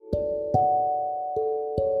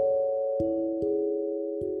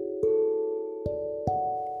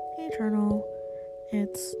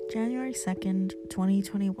It's January 2nd,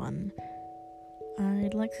 2021.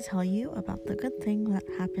 I'd like to tell you about the good thing that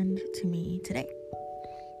happened to me today.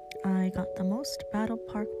 I got the most Battle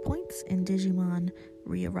Park points in Digimon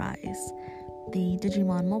Re-Arise, the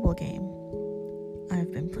Digimon mobile game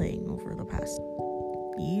I've been playing over the past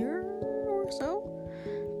year or so.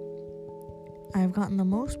 I've gotten the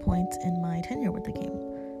most points in my tenure with the game.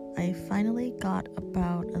 I finally got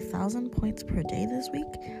about 1,000 points per day this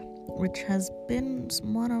week, which has been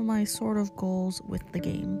one of my sort of goals with the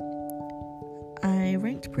game. I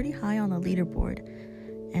ranked pretty high on the leaderboard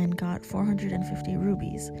and got 450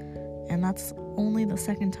 rubies, and that's only the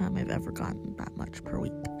second time I've ever gotten that much per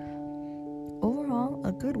week. Overall,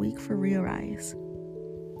 a good week for Re-Arise.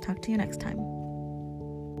 Talk to you next time.